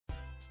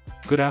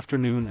Good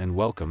afternoon and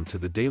welcome to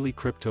the Daily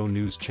Crypto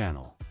News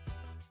channel.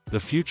 The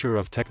future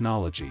of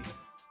technology.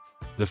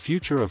 The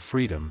future of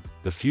freedom,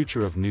 the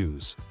future of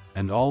news,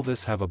 and all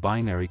this have a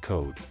binary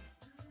code.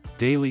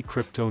 Daily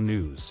Crypto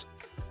News.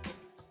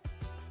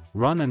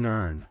 Run and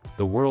Earn,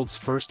 the world's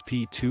first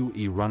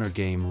P2E runner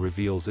game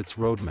reveals its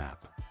roadmap.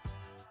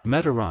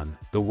 MetaRun,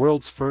 the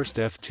world's first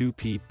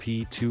F2P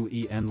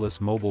P2E endless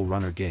mobile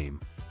runner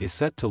game, is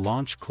set to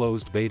launch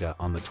closed beta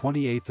on the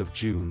 28th of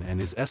June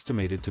and is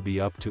estimated to be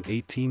up to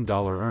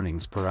 $18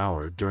 earnings per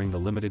hour during the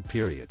limited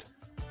period.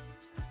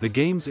 The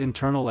game's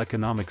internal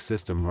economic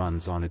system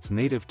runs on its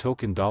native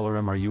token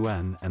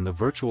 $MRUN and the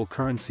virtual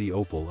currency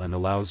OPUL and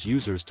allows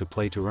users to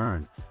play to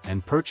earn,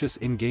 and purchase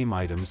in-game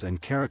items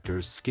and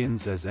characters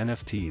skins as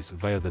NFTs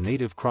via the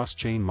native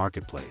cross-chain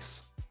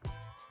marketplace.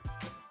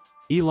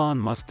 Elon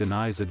Musk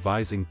denies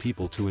advising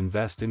people to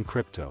invest in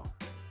crypto.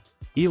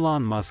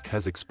 Elon Musk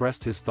has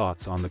expressed his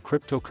thoughts on the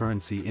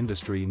cryptocurrency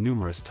industry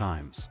numerous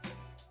times.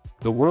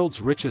 The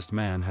world's richest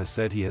man has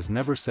said he has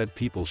never said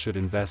people should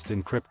invest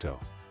in crypto.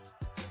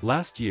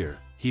 Last year,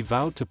 he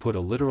vowed to put a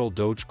literal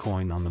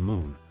Dogecoin on the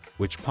moon,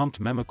 which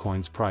pumped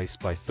memecoin's price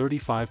by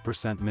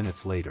 35%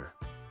 minutes later.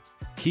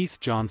 Keith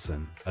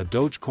Johnson, a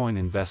Dogecoin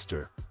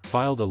investor,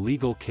 filed a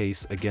legal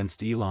case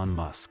against Elon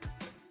Musk.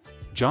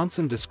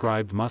 Johnson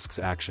described Musk's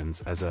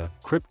actions as a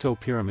crypto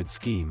pyramid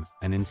scheme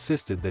and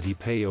insisted that he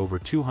pay over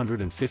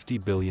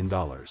 $250 billion.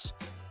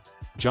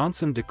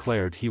 Johnson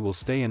declared he will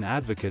stay an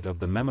advocate of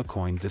the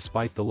memecoin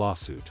despite the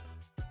lawsuit.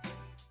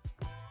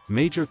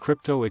 Major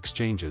crypto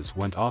exchanges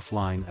went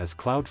offline as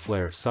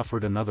Cloudflare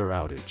suffered another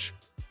outage.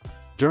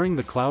 During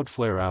the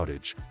Cloudflare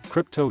outage,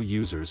 crypto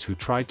users who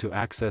tried to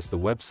access the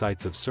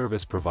websites of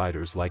service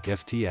providers like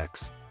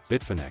FTX,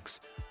 Bitfinex,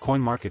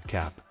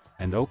 CoinMarketCap,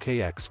 and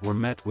OKX were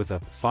met with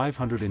a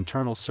 500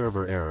 internal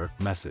server error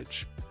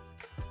message.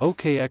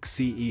 OKX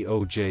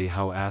CEO Jay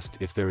Howe asked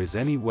if there is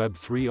any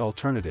Web3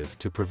 alternative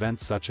to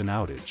prevent such an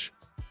outage.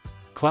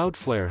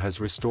 Cloudflare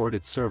has restored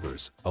its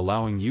servers,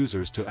 allowing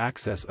users to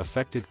access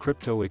affected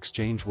crypto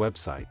exchange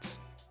websites.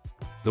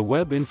 The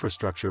web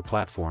infrastructure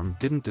platform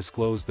didn't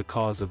disclose the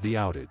cause of the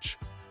outage.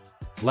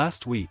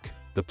 Last week,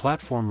 the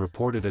platform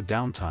reported a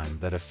downtime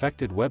that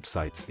affected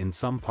websites in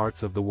some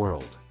parts of the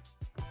world.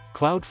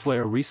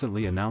 Cloudflare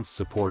recently announced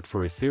support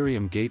for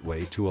Ethereum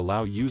Gateway to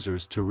allow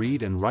users to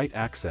read and write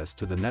access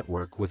to the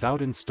network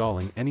without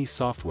installing any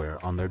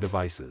software on their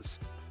devices.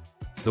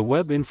 The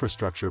web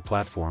infrastructure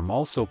platform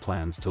also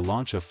plans to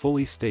launch a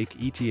fully staked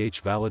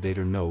ETH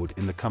validator node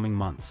in the coming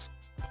months.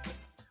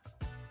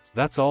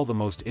 That's all the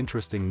most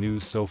interesting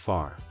news so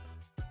far.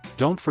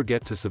 Don't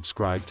forget to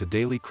subscribe to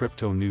Daily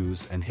Crypto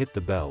News and hit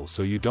the bell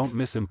so you don't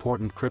miss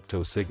important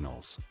crypto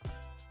signals.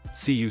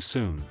 See you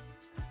soon.